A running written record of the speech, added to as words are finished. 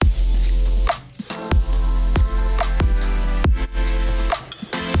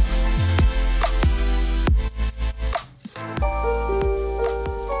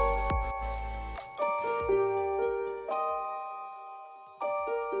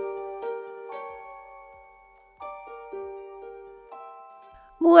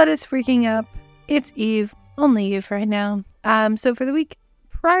What is freaking up? It's Eve, only Eve right now. So for the week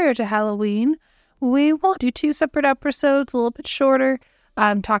prior to Halloween, we will do 2 separate episodes, a little bit shorter,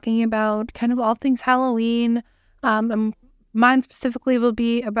 talking about kind of all things Halloween. And mine specifically will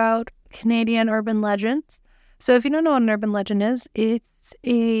be about Canadian urban legends. So if you don't know what an urban legend is, it's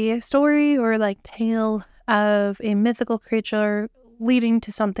a story or tale of a mythical creature leading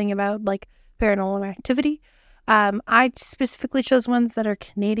to something about paranormal activity. I specifically chose ones that are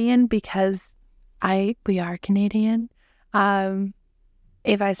Canadian because we are Canadian.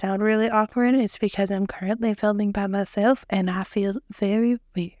 If I sound really awkward, it's because I'm currently filming by myself and I feel very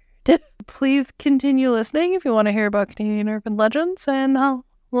weird. Please continue listening if you want to hear about Canadian urban legends, and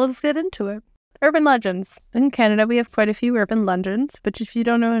let's get into it. Urban legends. In Canada, we have quite a few urban legends, but if you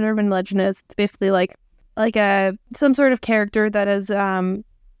don't know what an urban legend is, it's basically some sort of character that has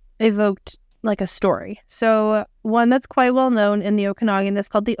evoked a story. So one that's quite well known in the Okanagan is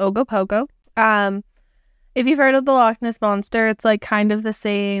called the Ogopogo. If you've heard of the Loch Ness Monster, it's kind of the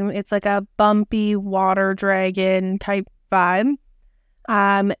same. It's a bumpy water dragon type vibe.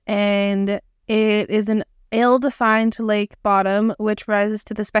 And it is an ill-defined lake bottom, which rises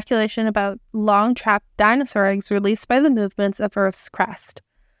to the speculation about long-trapped dinosaur eggs released by the movements of Earth's crust.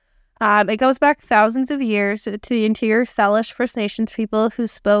 It goes back thousands of years to the interior Salish First Nations people who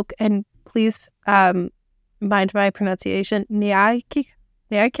spoke, and please mind my pronunciation, Niaik,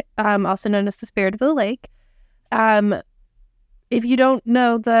 also known as the spirit of the lake. If you don't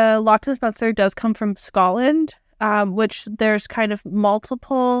know, the Loch Ness Monster does come from Scotland, which there's kind of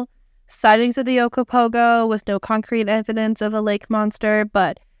multiple sightings of the Ogopogo with no concrete evidence of a lake monster,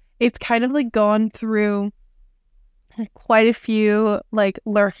 but it's kind of gone through quite a few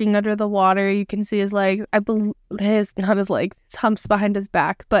lurking under the water. You can see his his humps behind his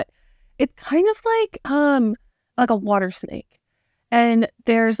back, but it's kind of like a water snake. And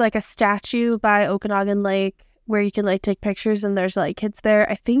there's a statue by Okanagan Lake where you can take pictures, and there's kids there.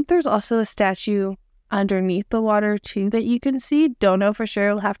 I think there's also a statue underneath the water too that you can see. Don't know for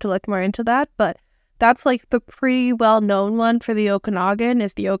sure. We'll have to look more into that, but that's the pretty well known one for the Okanagan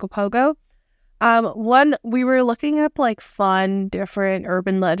is the Ogopogo. One, we were looking up fun different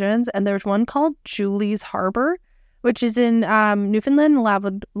urban legends, and there's one called Julie's Harbor, which is in Newfoundland,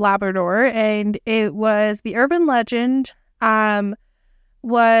 Labrador, and it was the urban legend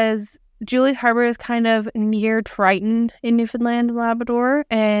was Julie's Harbor is kind of near Triton in Newfoundland and Labrador,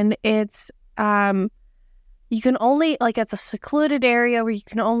 and it's you can only it's a secluded area where you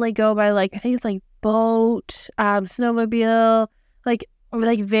can only go by I think it's boat, snowmobile,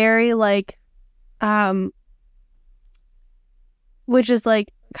 very which is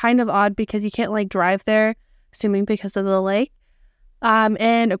kind of odd because you can't drive there, assuming because of the lake.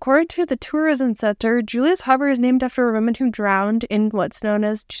 And according to the tourism center, Julia's Harbor is named after a woman who drowned in what's known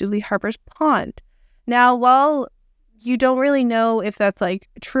as Julie Harbor's Pond. Now, while you don't really know if that's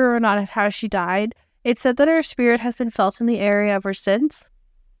true or not, how she died, it's said that her spirit has been felt in the area ever since.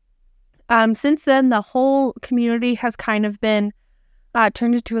 Since then, the whole community has kind of been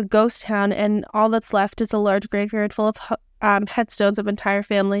turned into a ghost town, and all that's left is a large graveyard full of headstones of entire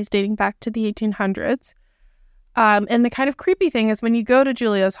families dating back to the 1800s. And the kind of creepy thing is when you go to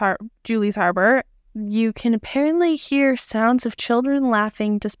Julie's Harbor, you can apparently hear sounds of children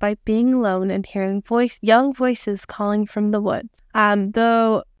laughing despite being alone and hearing young voices calling from the woods.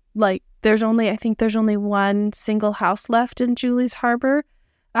 Though there's only one single house left in Julie's Harbor.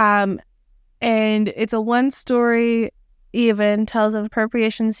 And it's a one-story even tells of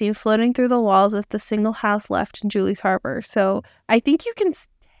appropriation seen floating through the walls of the single house left in Julie's Harbor. So I think you can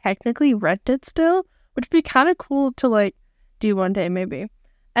technically rent it still, which would be kind of cool to do one day maybe.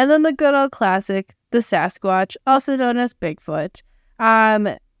 And then the good old classic, the Sasquatch, also known as Bigfoot.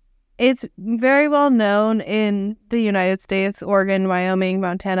 It's very well known in the United States, Oregon, Wyoming,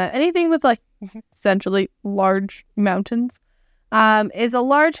 Montana, anything with essentially large mountains. Is a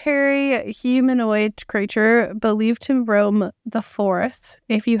large, hairy, humanoid creature believed to roam the forest.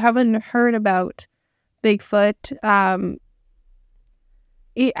 If you haven't heard about Bigfoot,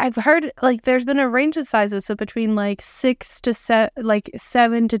 I've heard there's been a range of sizes, so between 7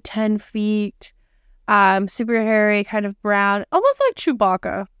 to 10 feet, super hairy, kind of brown, almost like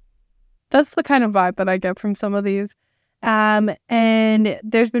Chewbacca. That's the kind of vibe that I get from some of these. And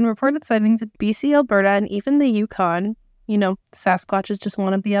there's been reported sightings in BC, Alberta, and even the Yukon. Sasquatches just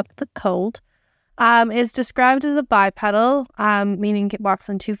want to be up the cold. Is described as a bipedal, meaning it walks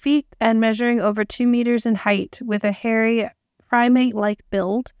on 2 feet, and measuring over 2 meters in height with a hairy primate-like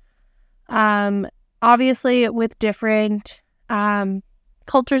build. Obviously, with different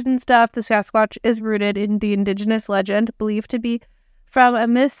cultures and stuff, the Sasquatch is rooted in the indigenous legend, believed to be from a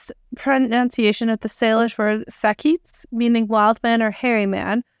mispronunciation of the Salish word sakits, meaning wild man or hairy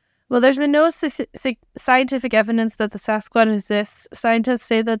man. Well, there's been no scientific evidence that the Sasquatch exists. Scientists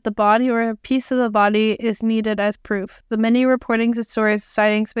say that the body or a piece of the body is needed as proof. The many reportings and stories of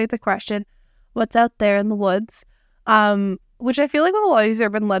sightings make the question, what's out there in the woods? Which I feel like with a lot of these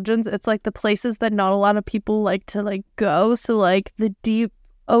urban legends, it's like the places that not a lot of people like to like go. So like the deep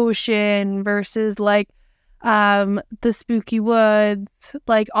ocean versus like the spooky woods,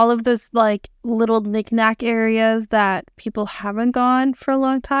 like all of those like little knickknack areas that people haven't gone for a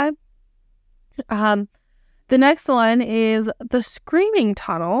long time. The next one is the Screaming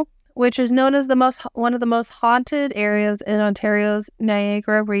Tunnel, which is known as one of the most haunted areas in Ontario's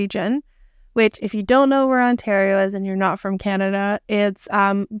Niagara region, which if you don't know where Ontario is and you're not from Canada, it's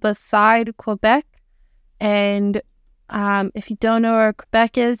beside Quebec. And if you don't know where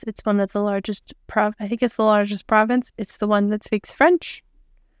Quebec is, it's one of the largest I think it's the largest province. It's the one that speaks French.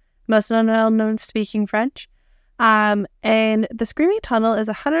 Most well-known speaking French. And the Screaming Tunnel is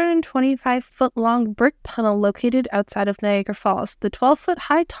a 125-foot-long brick tunnel located outside of Niagara Falls. The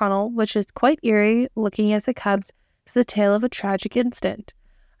 12-foot-high tunnel, which is quite eerie looking as it comes, is the tale of a tragic incident.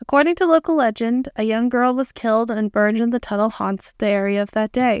 According to local legend, a young girl was killed and burned in the tunnel haunts the area of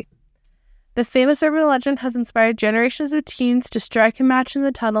that day. The famous urban legend has inspired generations of teens to strike a match in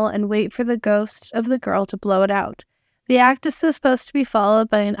the tunnel and wait for the ghost of the girl to blow it out. The act is supposed to be followed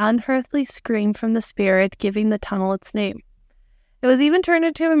by an unearthly scream from the spirit, giving the tunnel its name. It was even turned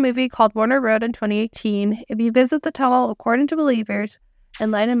into a movie called Warner Road in 2018. If you visit the tunnel, according to believers,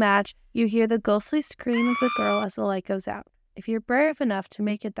 and light a match, you hear the ghostly scream of the girl as the light goes out. If you're brave enough to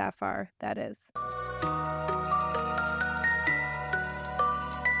make it that far, that is.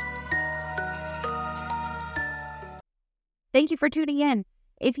 Thank you for tuning in.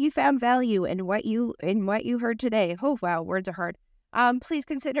 If you found value in what you heard today, oh wow, words are hard. Please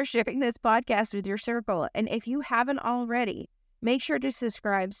consider sharing this podcast with your circle. And if you haven't already, make sure to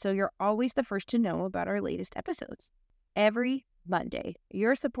subscribe so you're always the first to know about our latest episodes. Every Monday.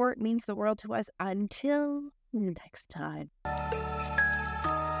 Your support means the world to us. Until next time.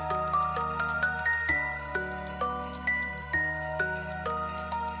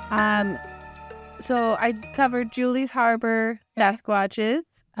 So I covered Julie's Harbor, Sasquatches,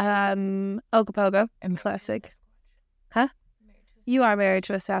 Ogopogo, and classic. Huh? You are married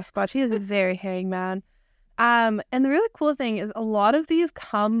to a Sasquatch. He is a very hairy man. And the really cool thing is a lot of these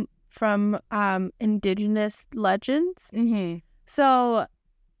come from indigenous legends. Mm-hmm. So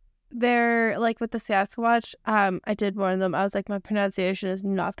they're like with the Sasquatch, I did warn them. I was like, my pronunciation is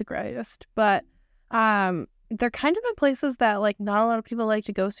not the greatest, but they're kind of in places that like not a lot of people like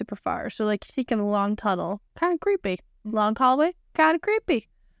to go super far. So like you think of a long tunnel, kind of creepy. Long hallway, kind of creepy.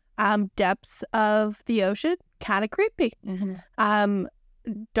 Depths of the ocean, kind of creepy. Mm-hmm.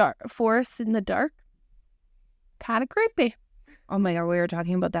 Dark forests in the dark, kind of creepy. Oh my God, we were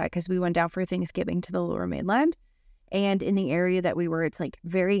talking about that because we went down for Thanksgiving to the Lower Mainland, and in the area that we were, it's a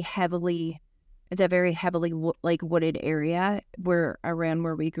very heavily wooded area around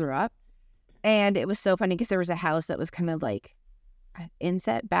where we grew up. And it was so funny because there was a house that was kind of like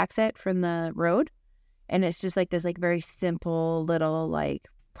backset from the road. And it's just like this like very simple little like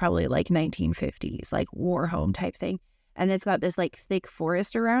probably like 1950s like war home type thing. And it's got this like thick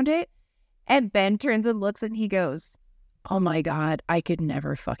forest around it. And Ben turns and looks and he goes, oh my God, I could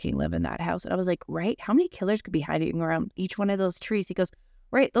never fucking live in that house. And I was like, right? How many killers could be hiding around each one of those trees? He goes,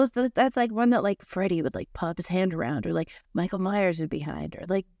 right, that's like one that like Freddy would like pop his hand around, or like Michael Myers would be behind, or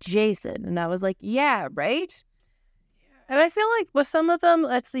like Jason. And I was like, yeah, right? And I feel like with some of them,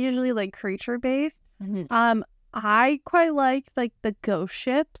 that's usually like creature based. Mm-hmm. I quite like the ghost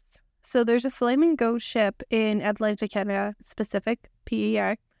ships. So there's a flaming ghost ship in Atlantic Canada, specific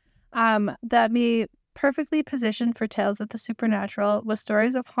PEI, that be perfectly positioned for tales of the supernatural with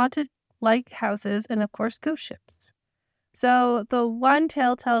stories of haunted like houses and of course ghost ships. So the one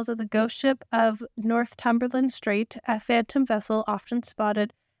tale tells of the ghost ship of Northumberland Strait, a phantom vessel often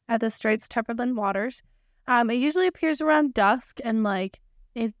spotted at the Strait's Cumberland waters. It usually appears around dusk and like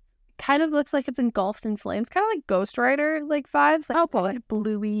it kind of looks like it's engulfed in flames, kind of like Ghost Rider like vibes, like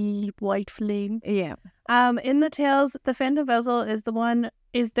bluey white flame. Yeah. In the tales, the phantom vessel is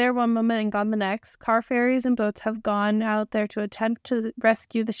there one moment and gone the next. Car ferries and boats have gone out there to attempt to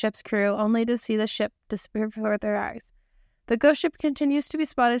rescue the ship's crew, only to see the ship disappear before their eyes. The ghost ship continues to be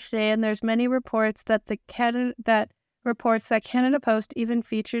spotted today, and there's many reports that Canada Post even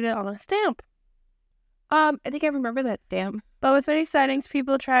featured it on a stamp. I think I remember that stamp. But with many sightings,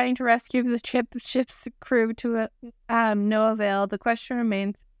 people trying to rescue the ship's crew to no avail, the question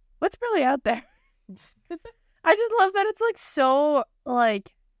remains, what's really out there? I just love that it's like so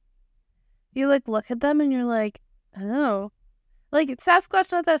like you like look at them and you're like, oh, like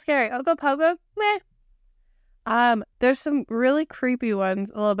Sasquatch not that scary. Ogopogo, meh. There's some really creepy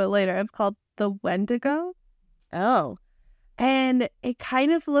ones a little bit later. It's called the Wendigo. Oh. And it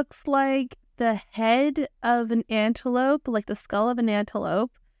kind of looks like the head of an antelope, like the skull of an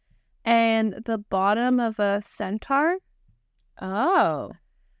antelope, and the bottom of a centaur. Oh.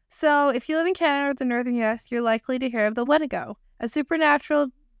 So if you live in Canada or the northern US, you're likely to hear of the Wendigo, a supernatural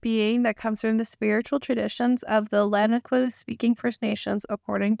being that comes from the spiritual traditions of the Lenape-speaking First Nations,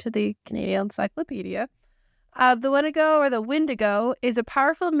 according to the Canadian Encyclopedia. The Wendigo or the Wendigo is a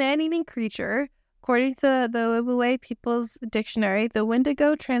powerful man-eating creature. According to the Ojibwe People's Dictionary, the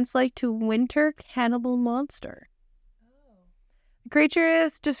Wendigo translates to winter cannibal monster. The creature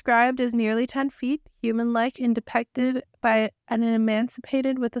is described as nearly 10 feet, human-like, and depicted by an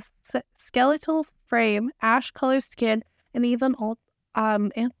emancipated with a skeletal frame, ash-colored skin, and even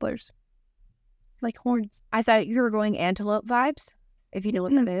antlers, like horns. I thought you were going antelope vibes, if you know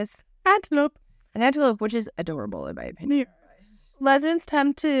what that is. Antelope. An antelope, which is adorable in my opinion. Yeah. Legends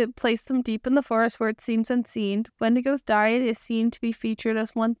tend to place them deep in the forest where it seems unseen. Wendigo's diet is seen to be featured as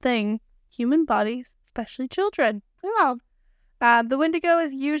one thing: human bodies, especially children. Oh. The Wendigo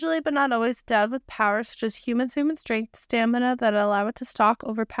is usually, but not always, endowed with powers such as human strength, stamina that allow it to stalk,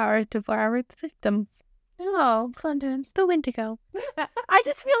 overpower, and devour its victims. Oh, fun times. The Wendigo. I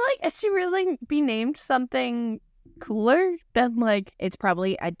just feel like it should really be named something cooler than like... It's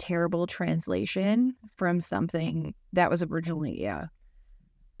probably a terrible translation from something that was originally, yeah.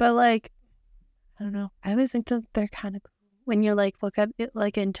 But like, I don't know. I always think that they're kind of cool when you like look at it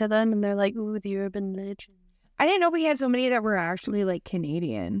like into them and they're like, ooh, the urban legend. I didn't know we had so many that were actually like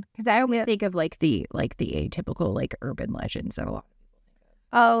Canadian, because I always think of like the atypical like urban legends that a lot of people think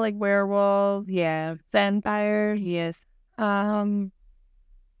of. Oh, like werewolves, Yeah, vampires. yes. Saying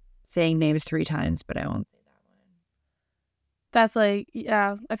Saying names 3 times, but I won't say that one. That's like,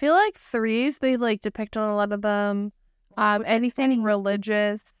 yeah. I feel like threes, they like depict on a lot of them. Anything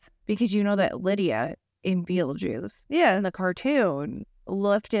religious. Because you know that Lydia in Beetlejuice, Yeah. in the cartoon,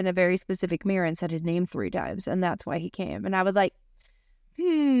 looked in a very specific mirror and said his name 3 times, and that's why he came. And I was like,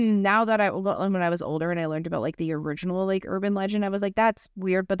 now that when I was older and I learned about like the original like urban legend, I was like, that's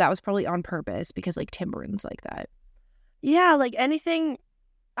weird, but that was probably on purpose because like Tim Burton's like that. Yeah, like anything.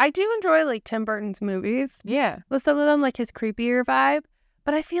 I do enjoy like Tim Burton's movies. Yeah. With some of them, like his creepier vibe.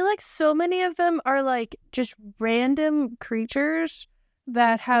 But I feel like so many of them are like just random creatures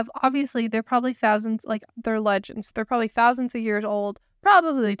that have, obviously, they're probably thousands, like they're legends. They're probably thousands of years old,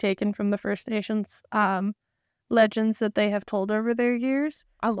 probably taken from the First Nations legends that they have told over their years.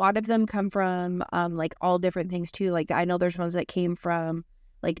 A lot of them come from like all different things too. Like I know there's ones that came from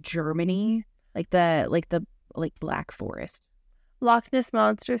like Germany, like the Black Forest. Loch Ness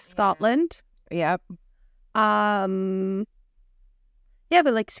Monster, Scotland. Yep. Yeah,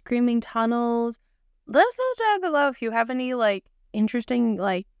 but like Screaming Tunnels. Let us know down below if you have any like interesting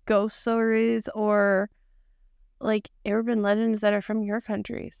like ghost stories or like urban legends that are from your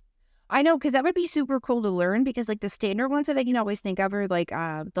countries. I know, because that would be super cool to learn, because like the standard ones that I can always think of are like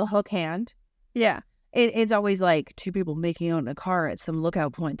the hook hand. Yeah. It's always like 2 people making out in a car at some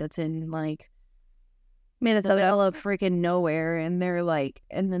lookout point that's in like the middle of freaking nowhere, and they're like,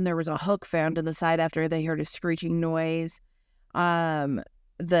 and then there was a hook found in the side after they heard a screeching noise. The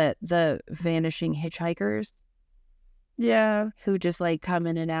vanishing hitchhikers. Yeah. Who just like come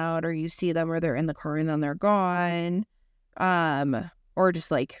in and out, or you see them or they're in the car and then they're gone. Or just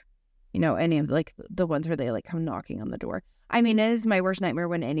like, you know, any of like the ones where they like come knocking on the door. I mean, it is my worst nightmare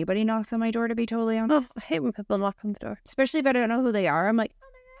when anybody knocks on my door, to be totally honest. Oh, I hate when people knock on the door. Especially if I don't know who they are. I'm like, oh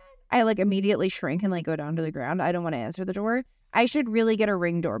my God. I like immediately shrink and like go down to the ground. I don't want to answer the door. I should really get a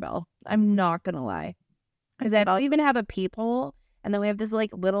Ring doorbell. I'm not going to lie. Because I don't even have a peephole. And then we have this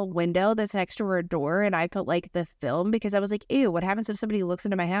like little window that's next to our door. And I put like the film because I was like, ew, what happens if somebody looks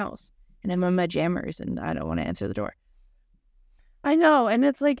into my house? And I'm in my jammers and I don't want to answer the door. I know. And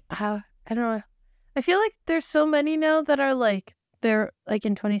it's like, I don't know. I feel like there's so many now that are like, they're like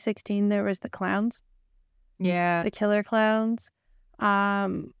in 2016, there was the clowns. Yeah. The killer clowns.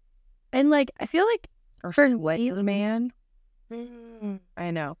 And like, I feel like Or for Man.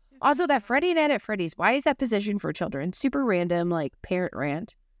 I know. Also, that Freddy Night at Freddy's, why is that position for children? Super random, like parent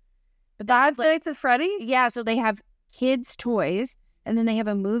rant. But Five Nights at Freddy? Yeah, so they have kids' toys, and then they have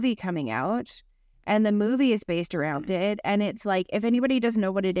a movie coming out, and the movie is based around it. And it's like, if anybody doesn't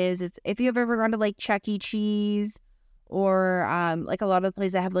know what it is, it's if you've ever gone to like Chuck E. Cheese or like a lot of the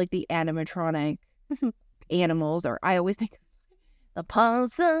places that have like the animatronic animals, or I always think the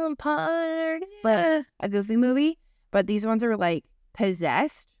Possum Park, like a Goofy movie. But these ones are like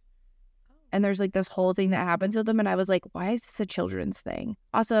possessed. And there's like this whole thing that happens with them. And I was like, why is this a children's thing?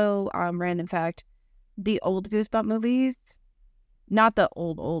 Also, random fact, the old Goosebump movies, not the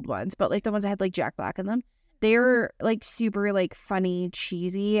old ones, but like the ones that had like Jack Black in them, they're like super like funny,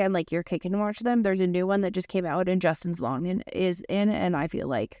 cheesy, and like your kid can watch them. There's a new one that just came out and Justin's Long is in, and I feel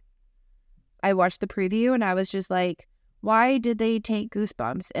like I watched the preview and I was just like, why did they take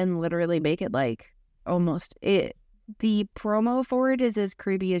Goosebumps and literally make it like almost it? The promo for it is as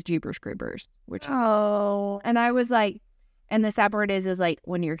creepy as Jeepers Creepers, which and I was like, and the sad part is like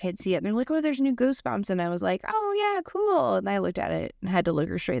when your kids see it and they're like, oh, there's new Goosebumps, and I was like, oh yeah, cool, and I looked at it and had to look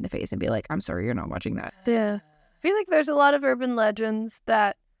her straight in the face and be like, I'm sorry, you're not watching that. Yeah, I feel like there's a lot of urban legends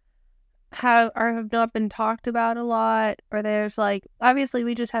that have not been talked about a lot, or there's like, obviously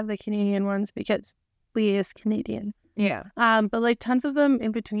we just have the Canadian ones because we is Canadian. Yeah. But like tons of them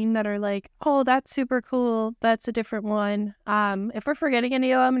in between that are like, oh, that's super cool. That's a different one. If we're forgetting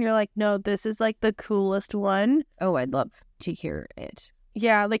any of them and you're like, no, this is like the coolest one. Oh, I'd love to hear it.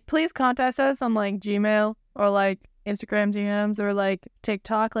 Yeah, like please contact us on like Gmail or like Instagram DMs or like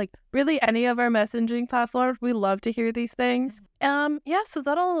TikTok, like really any of our messaging platforms. We love to hear these things. Yeah, so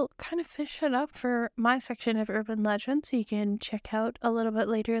that'll kind of finish it up for my section of urban legends. You can check out a little bit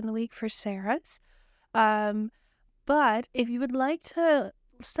later in the week for Sarah's. But if you would like to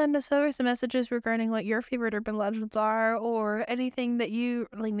send us over some messages regarding what your favorite urban legends are, or anything that you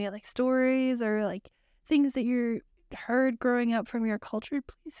like stories or like things that you heard growing up from your culture,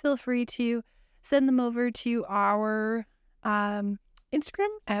 please feel free to send them over to our Instagram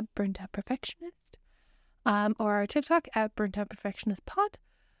at Burnt Out Perfectionist, or our TikTok at Burnt Out Perfectionist Pod,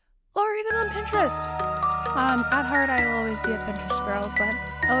 or even on Pinterest. At heart, I will always be a Pinterest girl, but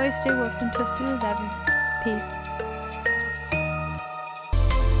always stay woke and twisted as ever. Peace.